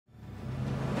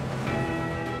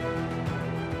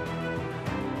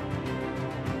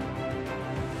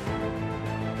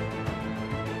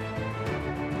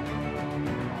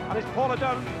Paula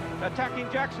Dunn attacking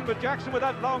Jackson, but Jackson with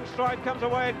that long stride comes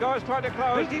away and goes trying to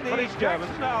close. But it's Germans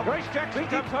now. Grace Jackson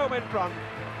comes home in front.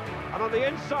 And on the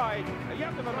inside,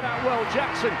 out well,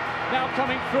 Jackson now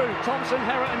coming through. Thompson,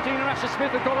 Hera and Dina Asher-Smith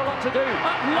have got a lot to do.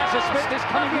 Asher-Smith is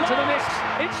coming into the mix.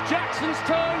 It's Jackson's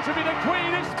turn to be the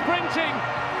queen of sprinting.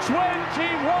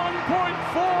 21.46.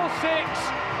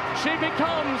 She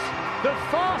becomes the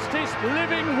fastest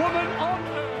living woman on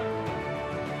earth.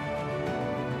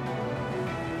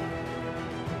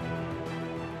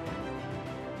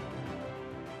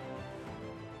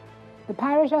 The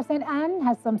parish of St. Anne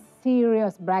has some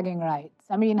serious bragging rights.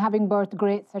 I mean, having birthed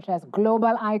greats such as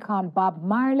global icon Bob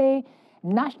Marley,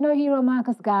 national hero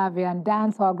Marcus Garvey, and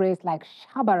dancehall greats like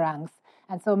Shabba Ranks,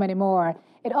 and so many more.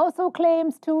 It also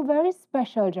claims two very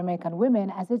special Jamaican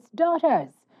women as its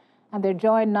daughters. And they're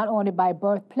joined not only by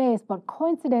birthplace, but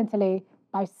coincidentally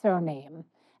by surname.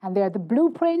 And they're the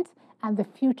blueprint and the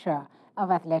future of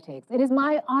athletics. It is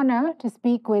my honor to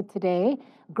speak with today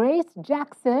Grace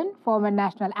Jackson, former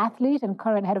national athlete and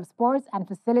current head of sports and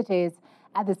facilities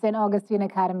at the St. Augustine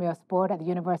Academy of Sport at the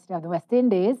University of the West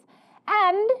Indies,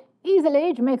 and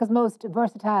easily Jamaica's most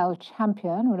versatile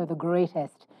champion, one of the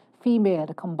greatest female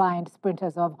combined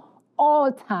sprinters of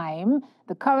all time,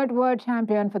 the current world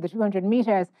champion for the 200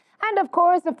 meters, and of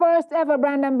course, the first ever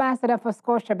brand ambassador for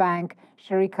Scotiabank,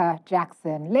 Shericka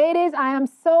Jackson. Ladies, I am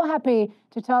so happy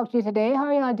to talk to you today. How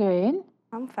are y'all doing?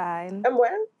 I'm fine. I'm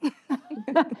well.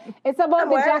 It's about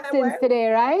the Jacksons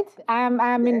today, right? I'm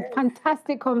in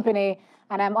fantastic company,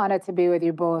 and I'm honored to be with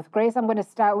you both. Grace, I'm going to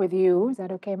start with you. Is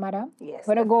that okay, madam? Yes.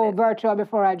 I'm going to go virtual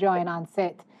before I join on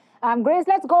set. Grace,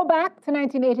 let's go back to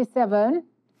 1987.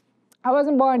 I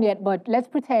wasn't born yet, but let's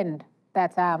pretend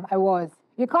that I was.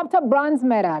 You copped a bronze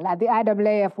medal at the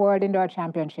IAAF World Indoor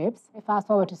Championships. Fast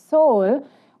forward to Seoul,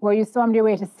 where you stormed your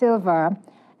way to silver,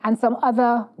 and some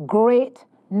other great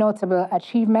notable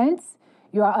achievements.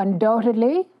 You are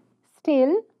undoubtedly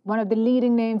still one of the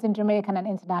leading names in Jamaican and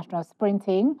international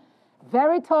sprinting.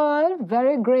 Very tall,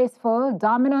 very graceful,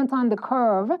 dominant on the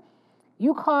curve.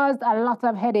 You caused a lot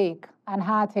of headache and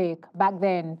heartache back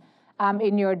then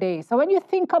in your day. So when you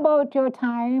think about your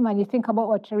time and you think about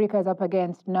what Shericka is up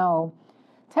against now,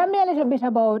 tell me a little bit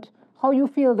about how you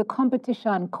feel the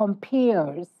competition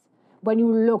compares when you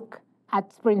look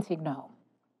at sprinting now.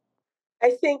 I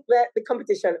think that the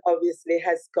competition obviously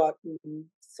has gotten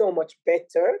so much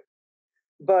better,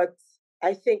 but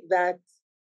I think that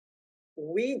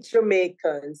we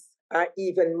Jamaicans are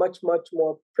even much, much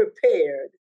more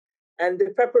prepared. And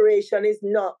the preparation is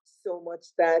not so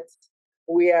much that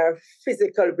we are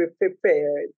physically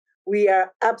prepared. We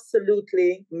are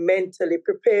absolutely mentally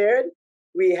prepared.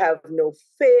 We have no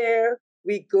fear.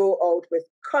 We go out with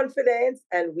confidence,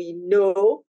 and we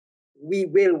know we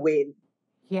will win.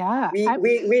 Yeah.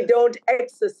 We don't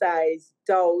exercise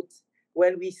doubt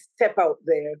when we step out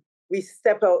there. We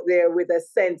step out there with a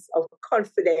sense of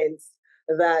confidence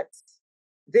that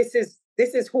this is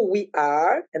who we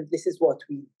are and this is what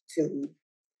we do.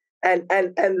 And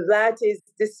that is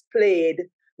displayed,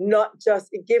 not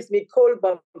just, it gives me cold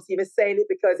bumps even saying it,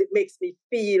 because it makes me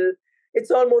feel, it's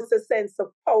almost a sense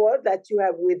of power that you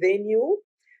have within you,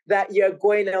 that you're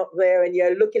going out there and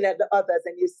you're looking at the others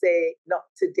and you say, not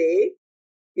today.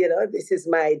 You know, this is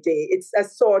my day. It's a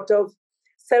sort of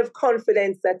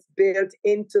self-confidence that's built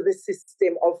into the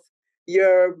system of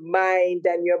your mind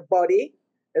and your body,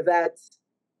 that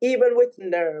even with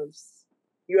nerves,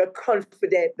 you are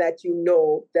confident that you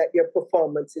know that your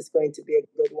performance is going to be a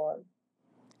good one.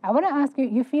 I want to ask you,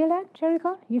 you feel that,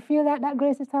 Shericka? You feel that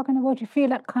Grace is talking about? You feel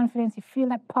that confidence? You feel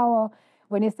that power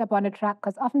when you step on the track?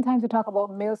 Because oftentimes we talk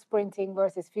about male sprinting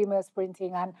versus female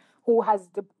sprinting and who has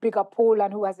the bigger pull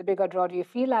and who has the bigger draw. Do you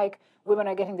feel like women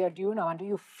are getting their due now? And do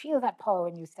you feel that power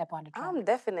when you step on the track?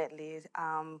 Definitely.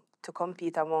 To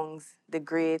compete amongst the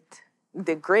greatest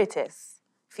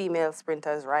female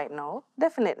sprinters right now,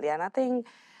 definitely. And I think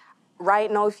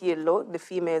right now, if you look, the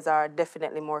females are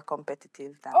definitely more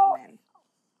competitive than men.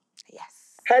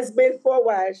 Yes. Has been for a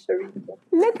while, Shericka.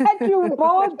 Look at you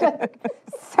both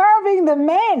serving the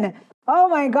men. Oh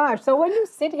my gosh. So when you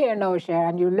sit here now, Cher,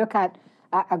 and you look at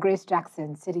Grace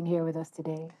Jackson sitting here with us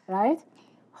today, right?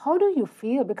 How do you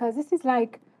feel? Because this is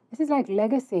like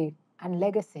legacy and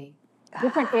legacy.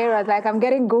 Different eras, like I'm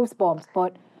getting goosebumps,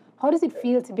 but how does it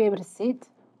feel to be able to sit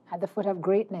at the foot of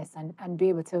greatness and be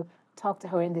able to talk to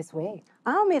her in this way?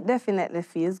 It definitely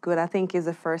feels good. I think it's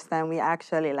the first time we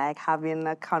actually like having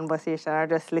a conversation or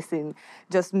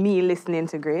just me listening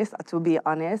to Grace, to be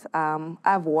honest.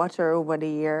 I've watched her over the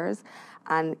years,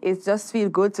 and it just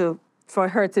feels good to for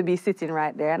her to be sitting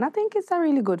right there. And I think it's a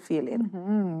really good feeling.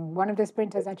 Mm-hmm. One of the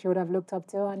sprinters that you would have looked up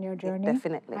to on your journey?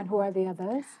 Definitely. And who are the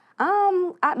others?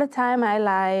 At the time, I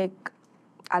like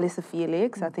Alyssa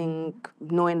Felix. I think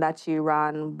knowing that she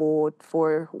ran both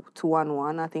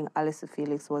 4-2-1, I think Alyssa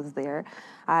Felix was there.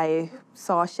 I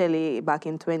saw Shelley back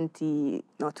in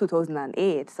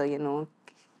 2008. So, you know,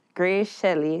 Grace,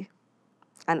 Shelley,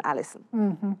 and Alison.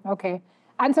 Mm-hmm. Okay.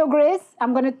 And so, Grace,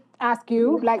 I'm going to ask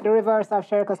you, like the reverse of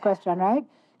Shericka's question, right?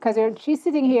 Because she's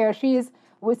sitting here.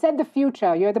 We said the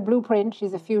future. You're the blueprint.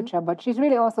 She's the future, but she's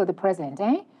really also the present,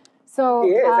 eh? So,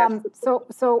 Yes,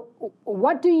 so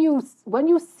what do you, when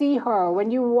you see her,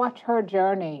 when you watch her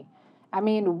journey, I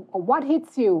mean, what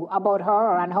hits you about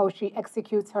her and how she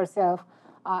executes herself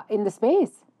in the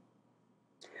space?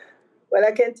 Well,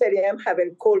 I can tell you, I'm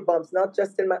having cold bumps, not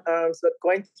just in my arms, but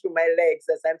going through my legs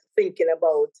as I'm thinking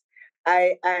about.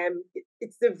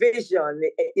 It's the vision,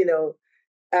 you know.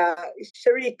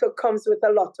 Shericka comes with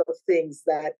a lot of things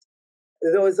that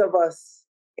those of us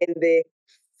in the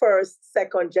first,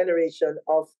 second generation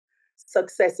of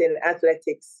success in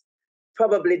athletics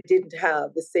probably didn't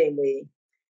have the same way.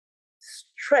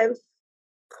 Strength,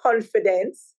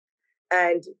 confidence,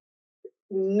 and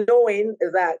knowing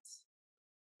that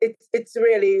it's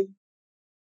really,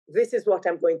 this is what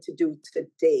I'm going to do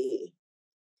today.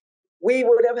 We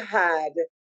would have had,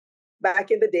 back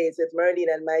in the days with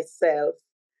Merlene and myself,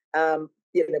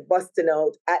 busting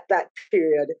out at that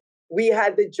period, we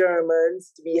had the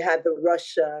Germans, we had the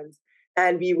Russians,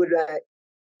 and we would like,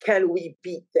 can we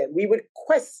beat them? We would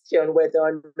question whether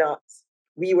or not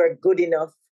we were good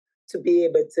enough to be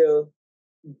able to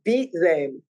beat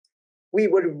them. We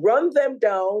would run them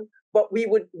down, but we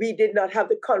did not have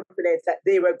the confidence that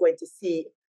they were going to see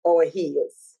our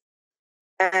heels.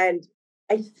 And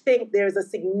I think there's a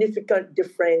significant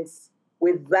difference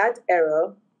with that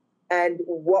era and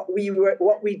what we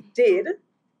did,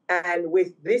 and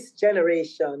with this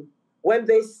generation, when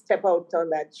they step out on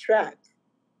that track,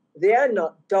 they are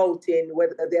not doubting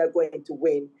whether they are going to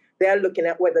win. They are looking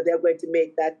at whether they're going to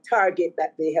make that target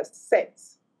that they have set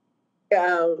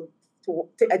to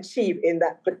achieve in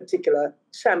that particular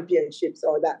championships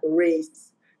or that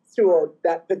race throughout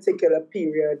that particular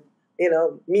period,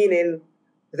 meaning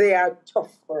they are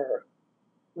tougher.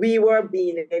 We were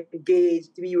being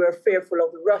engaged. We were fearful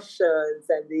of the Russians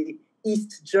and the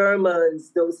East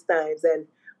Germans those times. And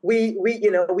we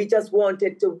just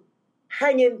wanted to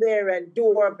hang in there and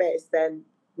do our best. And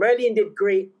Merlene did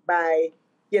great by,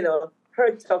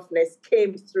 her toughness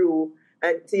came through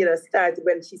and, started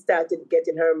when she started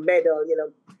getting her medal,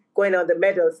 going on the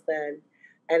medal stand.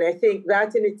 And I think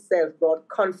that in itself brought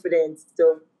confidence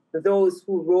to those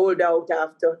who rolled out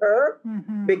after her,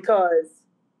 because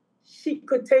she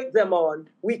could take them on.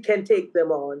 We can take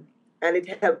them on. And it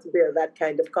helped to build that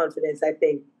kind of confidence, I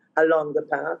think, along the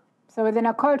path. So within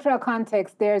a cultural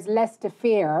context, there's less to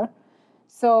fear.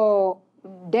 So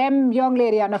them young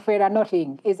lady are not afraid of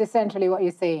nothing, is essentially what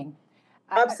you're saying.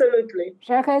 Absolutely.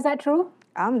 Shericka, is that true?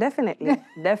 Definitely.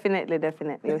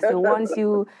 Definitely. So once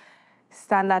you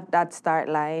stand at that start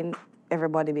line,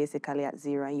 everybody basically at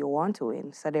zero and you want to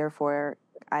win. So therefore,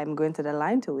 I'm going to the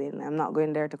line to win. I'm not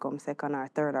going there to come second or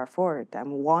third or fourth. I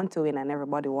want to win and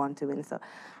everybody want to win. So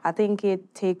I think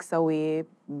it takes away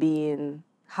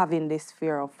having this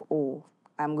fear of,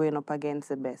 I'm going up against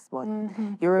the best. But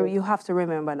you have to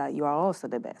remember that you are also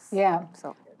the best. Yeah.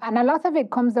 So. And a lot of it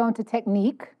comes down to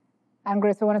technique. And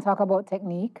Grace, we want to talk about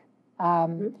technique.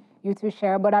 You two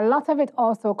share. But a lot of it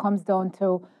also comes down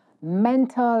to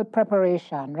mental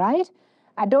preparation, right?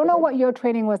 I don't know what your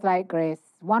training was like, Grace.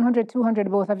 100, 200,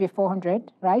 both of you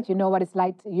 400, right? You know what it's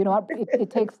like. You know what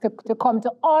it takes to come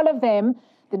to all of them,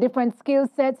 the different skill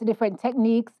sets, the different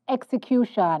techniques,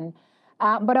 execution.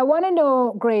 But I want to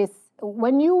know, Grace,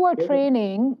 when you were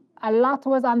training, a lot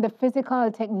was on the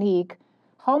physical technique.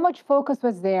 How much focus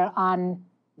was there on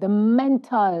the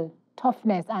mental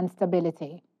toughness and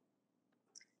stability?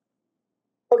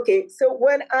 Okay, so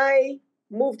when I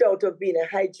moved out of being a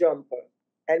high jumper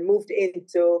and moved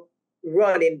into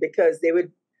running, because they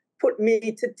would put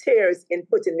me to tears in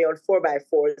putting me on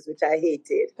 4x4s, which I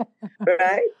hated,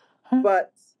 right?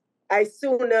 But I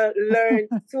sooner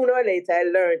or later, I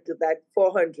learned that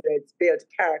 400s build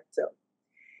character.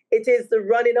 It is the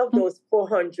running of those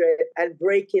 400 and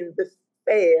breaking the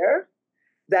fear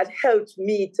that helped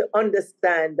me to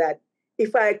understand that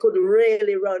if I could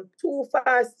really run too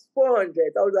fast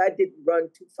 400, although I didn't run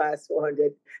too fast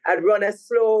 400, I'd run a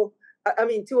slow,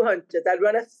 200, I'd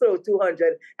run a slow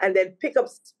 200 and then pick up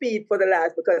speed for the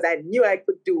last because I knew I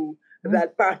could do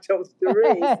that part of the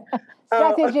race.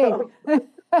 Strategy.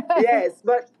 Yes,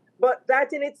 but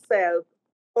that in itself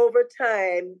over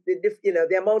time,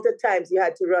 the amount of times you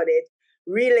had to run it,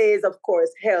 relays, of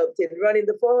course, helped in running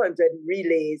the 400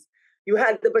 relays. You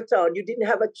had the baton. You didn't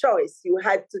have a choice. You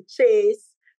had to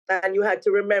chase, and you had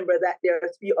to remember that there are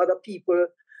 3 other people,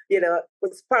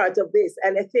 was part of this.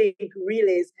 And I think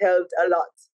relays helped a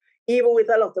lot, even with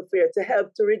a lot of fear, to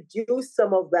help to reduce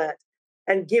some of that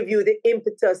and give you the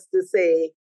impetus to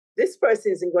say, this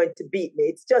person isn't going to beat me.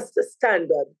 It's just a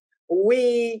standard.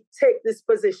 We take this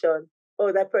position.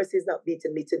 Oh, that person is not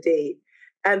beating me today.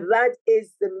 And that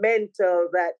is the mental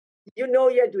that you're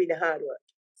doing the hard work.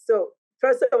 So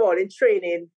first of all, in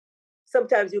training,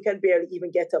 sometimes you can barely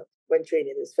even get up when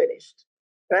training is finished,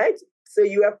 right? So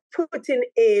you are putting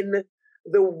in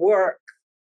the work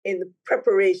in the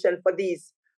preparation for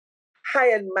these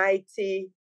high and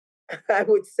mighty, I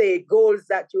would say, goals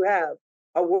that you have.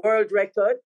 A world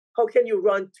record. How can you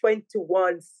run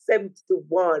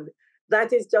 21:71?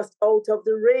 That is just out of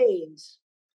the range.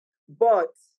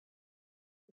 But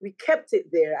we kept it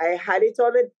there. I had it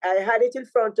in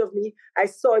front of me. I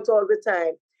saw it all the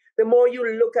time. The more you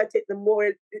look at it, the more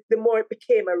it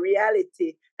became a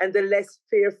reality, and the less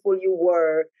fearful you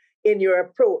were in your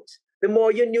approach. The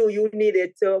more you knew you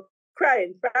needed to cry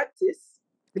in practice,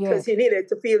 because you needed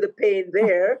to feel the pain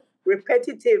there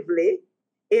repetitively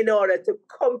in order to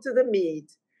come to the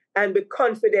meet and be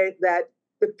confident that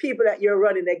the people that you're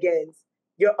running against,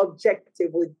 your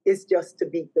objective is just to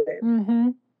beat them.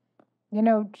 Mm-hmm.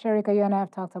 Shericka, you and I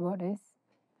have talked about this.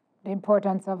 The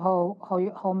importance of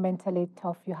how mentally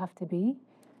tough you have to be.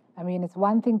 I mean, it's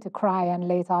one thing to cry and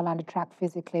lay it all on the track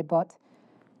physically, but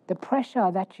the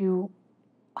pressure that you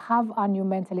have on you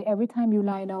mentally every time you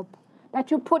line up, that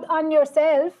you put on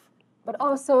yourself, but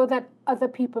also that other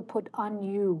people put on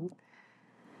you.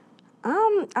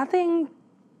 I think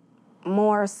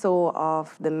more so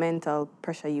of the mental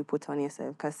pressure you put on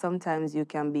yourself, because sometimes you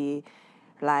can be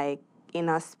like in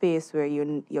a space where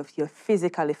you're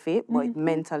physically fit, but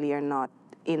mentally you're not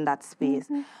in that space.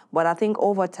 But I think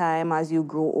over time, as you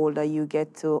grow older, you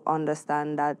get to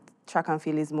understand that track and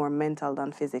field is more mental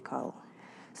than physical.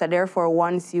 So therefore,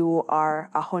 once you are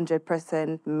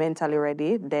 100% mentally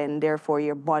ready, then therefore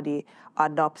your body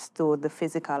adapts to the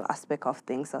physical aspect of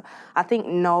things. So I think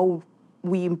now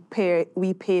we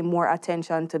pay more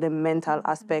attention to the mental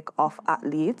aspect of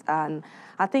athletes, and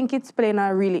I think it's playing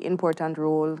a really important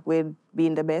role with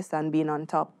being the best and being on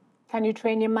top. Can you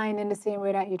train your mind in the same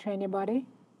way that you train your body?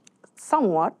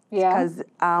 Somewhat, because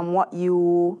what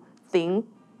you think,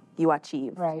 you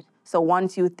achieve. Right. So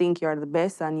once you think you're the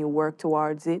best and you work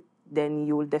towards it, then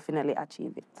you will definitely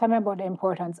achieve it. Tell me about the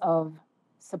importance of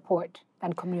support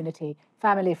and community,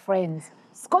 family, friends,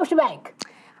 Scotiabank.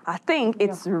 I think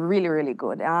it's really, really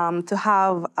good to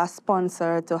have a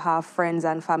sponsor, to have friends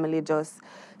and family, just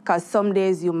because some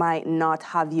days you might not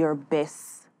have your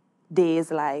best days.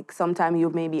 Like sometimes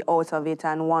you may be out of it,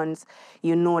 and once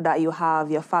you know that you have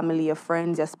your family, your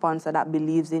friends, your sponsor that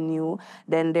believes in you,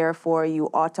 then therefore you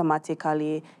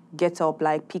automatically get up,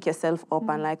 like pick yourself up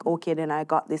and like, okay, then I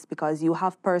got this, because you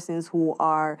have persons who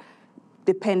are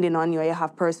depending on you. You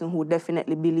have person who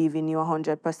definitely believe in you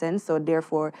 100%. So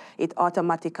therefore, it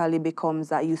automatically becomes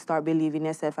that you start believing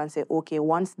yourself and say, okay,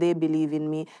 once they believe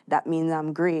in me, that means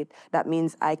I'm great. That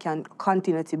means I can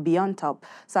continue to be on top.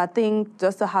 So I think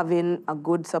just having a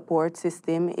good support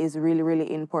system is really,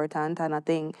 really important. And I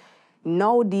think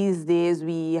now these days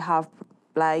we have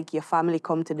like your family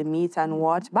come to the meet and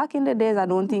watch. Back in the days, I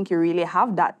don't think you really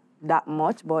have that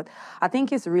much, but I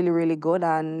think it's really, really good.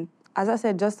 And as I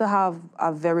said, just to have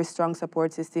a very strong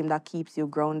support system that keeps you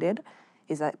grounded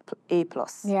is a A+.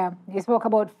 Yeah, you spoke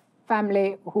about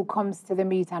family who comes to the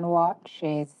meet and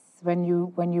watches when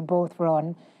you both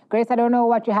run. Grace, I don't know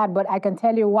what you had, but I can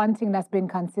tell you one thing that's been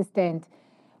consistent.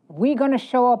 We're going to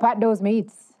show up at those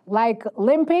meets. Like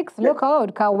Olympics, look out,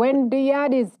 because when the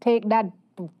Yardies take that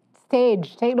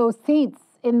stage, take those seats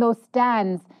in those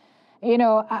stands,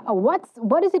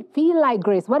 what does it feel like,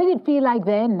 Grace? What did it feel like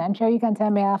then? I'm sure you can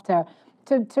tell me after.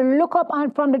 To look up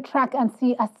from the track and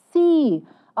see a sea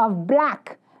of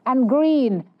black and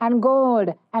green and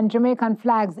gold and Jamaican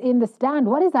flags in the stand.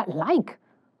 What is that like?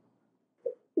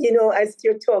 As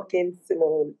you're talking,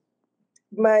 Simone,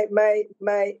 my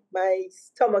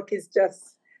stomach is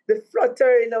just, the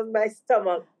fluttering of my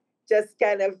stomach just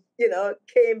kind of,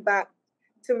 came back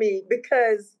to me,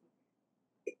 because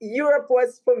Europe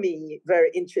was, for me,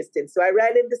 very interesting. So I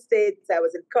ran in the States, I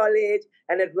was in college,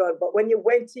 and I'd run. But when you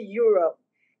went to Europe,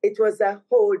 it was a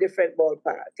whole different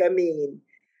ballpark. I mean,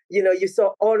 you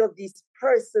saw all of these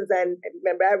persons. And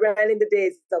remember, I ran in the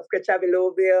days of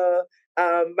Krechavilovia,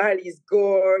 Marlies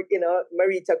Gore,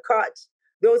 Marita Koch.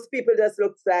 those people just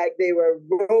looked like they were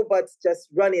robots just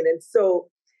running. And so,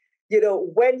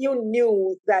 when you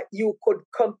knew that you could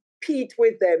compete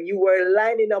with them, you were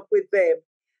lining up with them.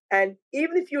 And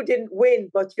even if you didn't win,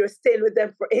 but you're staying with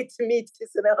them for 80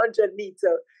 meters and 100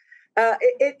 meters, that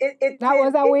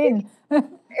was a win.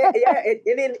 In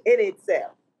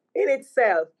itself. In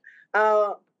itself.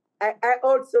 I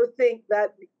also think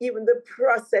that even the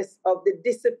process of the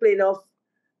discipline of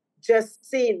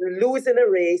just losing a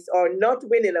race or not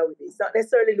winning a race, not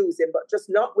necessarily losing, but just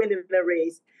not winning a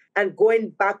race and going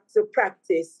back to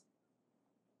practice,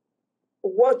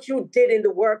 what you did in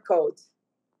the workout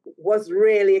was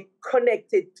really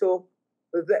connected to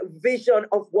the vision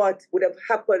of what would have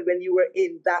happened when you were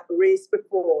in that race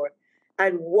before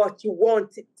and what you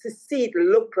wanted to see it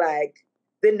look like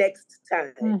the next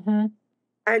time. Mm-hmm.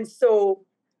 And so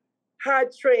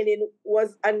hard training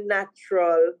was a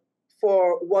natural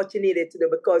for what you needed to do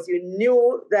because you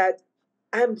knew that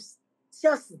I'm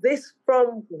just this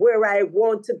from where I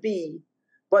want to be,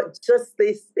 but just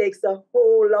this takes a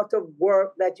whole lot of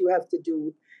work that you have to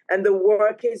do. And the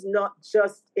work is not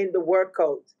just in the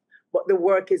workout, but the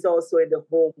work is also in the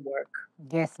homework.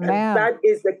 Yes, ma'am. And that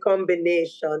is the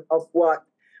combination of what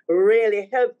really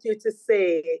helped you to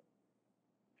say,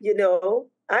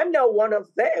 I'm not one of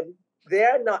them.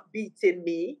 They're not beating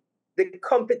me. The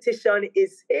competition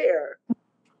is here.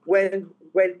 When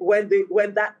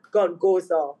that gun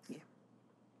goes off,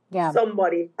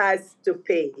 somebody has to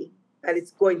pay, and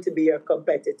it's going to be your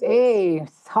competitors. Hey,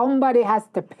 somebody has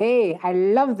to pay. I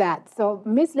love that. So,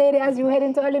 Miss Lady, as you head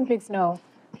into Olympics now,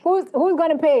 who's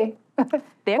going to pay?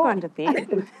 They're going to pay.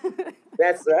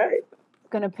 That's right.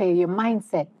 Going to pay your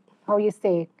mindset. How you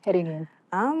stay heading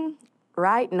in?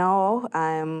 Right now,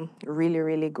 I'm really,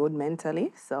 really good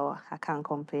mentally, so I can't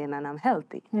complain, and I'm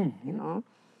healthy. Mm-hmm.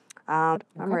 I'm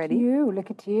ready. Look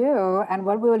at you. And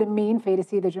what will it mean for you to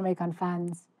see the Jamaican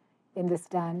fans in the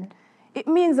stand? It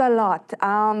means a lot.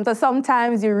 So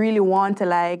sometimes you really want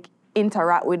to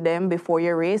interact with them before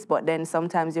your race, but then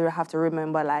sometimes you have to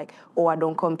remember I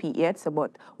don't compete yet. So,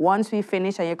 but once we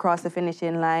finish and you cross the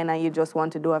finishing line and you just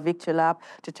want to do a victory lap,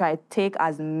 to try to take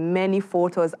as many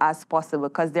photos as possible,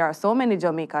 because there are so many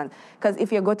Jamaicans. Because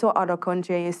if you go to other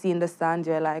country and you see in the stand,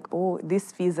 you're like, oh,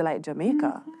 this feels like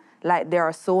Jamaica. Mm-hmm. There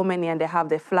are so many and they have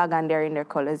the flag and they're in their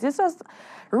colors. It's just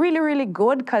really, really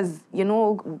good because,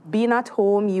 being at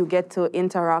home, you get to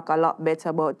interact a lot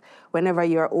better. But whenever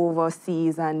you're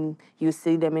overseas and you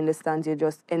see them in the stands, you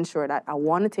just ensure that I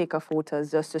want to take a photos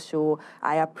just to show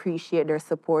I appreciate their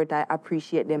support. I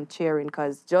appreciate them cheering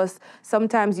because just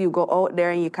sometimes you go out there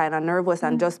and you're kind of nervous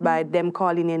and just by them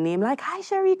calling your name hi,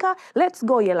 Shericka, let's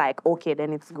go. You're like, okay,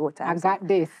 then it's go time. I got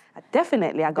this.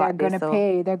 Definitely, I got this.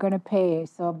 They're going to pay.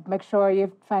 So make sure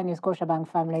you find your Scotiabank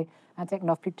family and take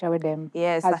enough picture with them.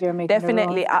 Yes, as you're making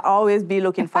definitely. I always be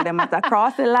looking for them at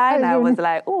across the line. I was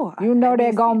like, oh.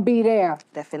 They're going to be there.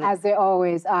 Definitely. As they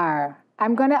always are.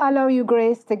 I'm going to allow you,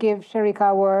 Grace, to give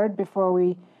Shericka a word before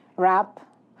we wrap,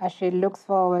 as she looks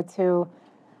forward to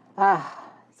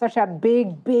such a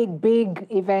big, big, big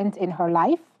event in her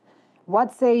life.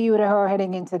 What say you to her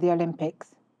heading into the Olympics?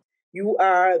 You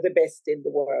are the best in the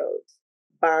world,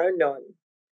 bar none.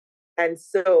 And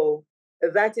so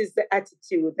that is the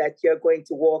attitude that you're going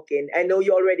to walk in. I know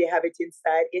you already have it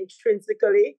inside.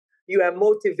 Intrinsically, you are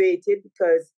motivated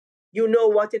because you know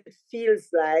what it feels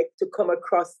like to come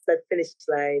across that finish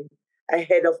line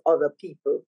ahead of other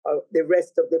people or the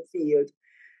rest of the field.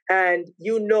 And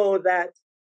you know that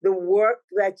the work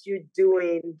that you're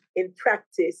doing in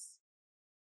practice,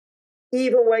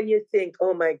 even when you think,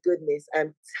 oh my goodness,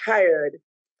 I'm tired,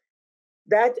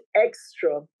 that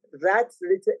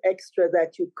little extra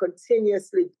that you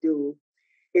continuously do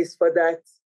is for that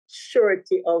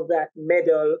surety of that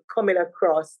medal coming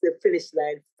across the finish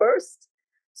line first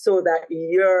so that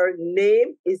your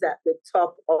name is at the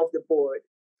top of the board.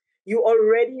 You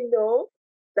already know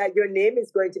that your name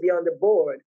is going to be on the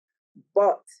board,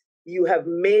 but you have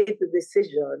made the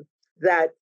decision that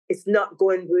it's not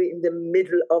going to be in the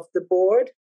middle of the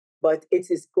board, but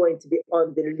it is going to be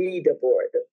on the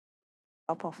leaderboard.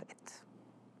 Top of it.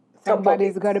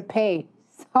 Somebody's going to pay.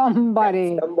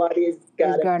 Somebody's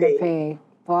going to pay.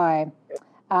 Boy,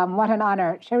 what an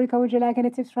honor. Shericka, would you like any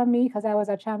tips from me? Because I was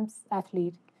a champs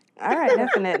athlete. All right,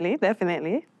 definitely,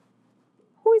 definitely.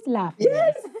 Who is laughing?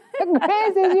 Yes.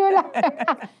 Grace, is you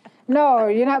laughing? No,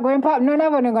 you're not going pop. None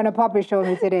of them are going to puppy show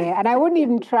me today. And I wouldn't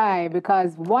even try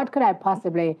because what could I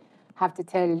possibly have to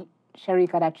tell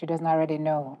Shericka that she doesn't already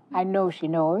know? I know she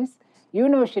knows. You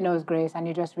know she knows, Grace, and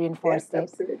you just reinforced it.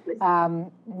 Absolutely.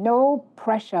 No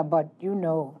pressure, but you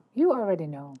know. You already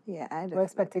know. Yeah, I do. We're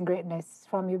expecting greatness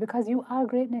from you because you are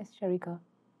greatness, Shericka.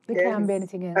 There can't be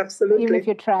anything else. Absolutely. Even if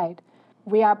you tried.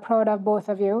 We are proud of both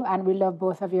of you, and we love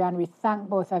both of you, and we thank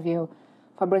both of you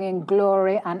for bringing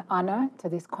glory and honor to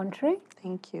this country.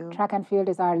 Thank you. Track and field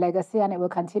is our legacy, and it will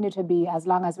continue to be as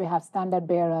long as we have standard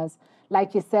bearers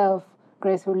like yourself,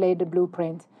 Grace, who laid the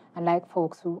blueprint, and like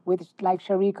folks like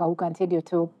Shericka, who continue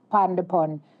to, pardon the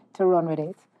pun, to run with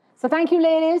it. So thank you,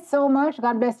 ladies, so much.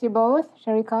 God bless you both.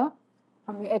 Shericka,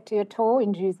 from your head to your toe,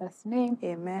 in Jesus' name.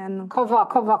 Amen. Cover,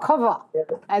 cover, cover,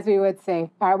 as we would say.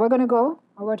 All right, we're going to go.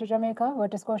 We'll go to Jamaica. We're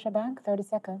to Scotiabank. 30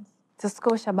 seconds. To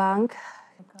Scotiabank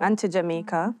and to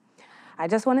Jamaica. I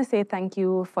just want to say thank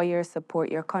you for your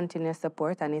support, your continuous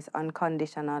support, and it's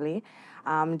unconditionally.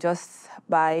 Just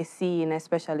by seeing,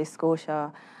 especially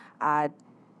Scotia, at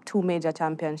 2 major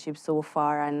championships so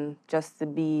far, and just to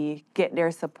get their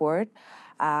support.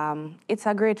 It's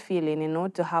a great feeling, you know,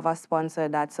 to have a sponsor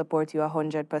that supports you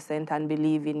 100% and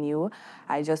believe in you.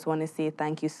 I just want to say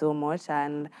thank you so much,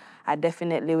 and I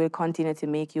definitely will continue to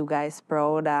make you guys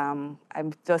proud. I'm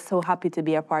just so happy to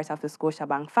be a part of the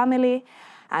Scotiabank family.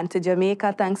 And to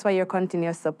Jamaica, thanks for your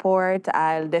continuous support.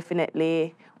 I'll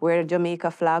definitely wear the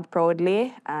Jamaica flag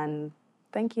proudly, and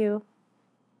thank you.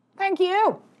 Thank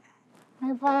you.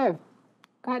 High five.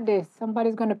 Got this.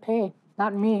 Somebody's going to pay.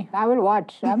 Not me. I will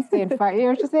watch. I'm staying for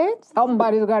you. She said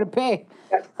somebody's got to pay.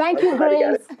 Thank you,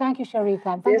 Grace. Thank you,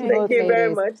 Shericka. Thank you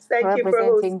very much. Thank you for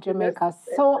representing Jamaica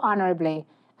so honorably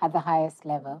at the highest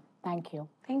level. Thank you.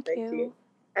 Thank you.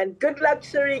 And good luck,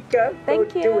 Shericka.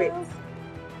 Thank you. Do it.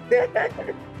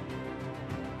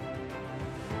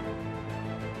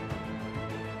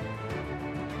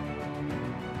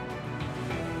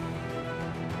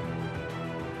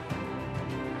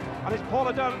 And it's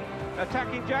Paula Dunn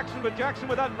attacking Jackson, but Jackson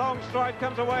with that long stride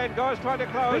comes away and goes trying to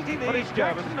close. But it's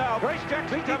Jackson now. Grace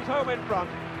Jackson comes home in front.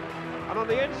 And on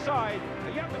the inside,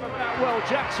 a young man. Well,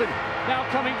 Jackson now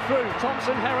coming through.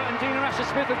 Thompson, Herrott and Dina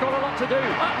Asher-Smith have got a lot to do.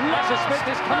 Asher-Smith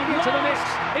is coming into the mix.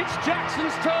 It's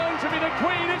Jackson's turn to be the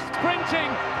queen. It's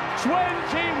sprinting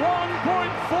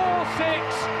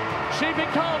 21.46. She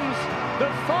becomes the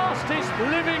fastest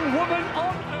living woman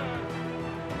on